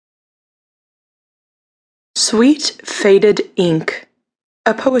Sweet Faded Ink,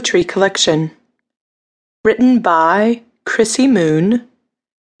 a poetry collection. Written by Chrissy Moon.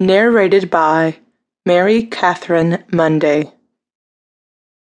 Narrated by Mary Catherine Monday.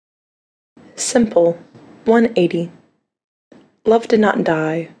 Simple, 180. Love did not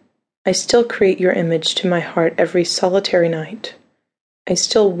die. I still create your image to my heart every solitary night. I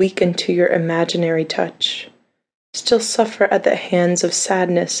still weaken to your imaginary touch. Still suffer at the hands of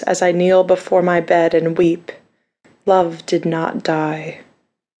sadness as I kneel before my bed and weep. Love did not die.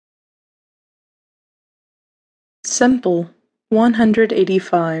 Simple,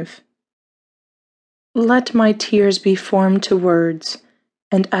 185. Let my tears be formed to words,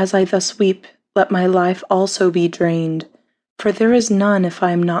 and as I thus weep, let my life also be drained, for there is none if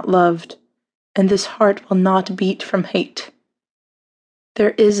I am not loved, and this heart will not beat from hate.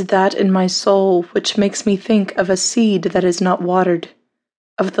 There is that in my soul which makes me think of a seed that is not watered,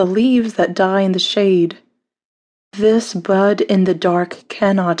 of the leaves that die in the shade. This bud in the dark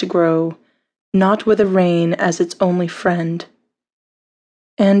cannot grow, not with the rain as its only friend.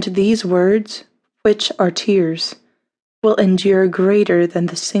 And these words, which are tears, will endure greater than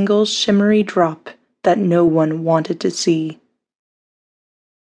the single shimmery drop that no one wanted to see.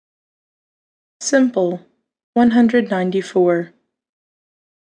 Simple, 194.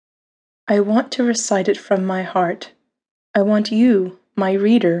 I want to recite it from my heart. I want you, my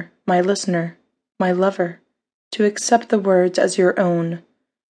reader, my listener, my lover, to accept the words as your own.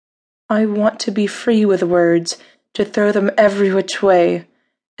 I want to be free with words, to throw them every which way,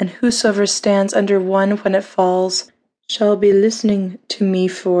 and whosoever stands under one when it falls shall be listening to me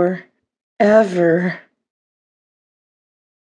for ever.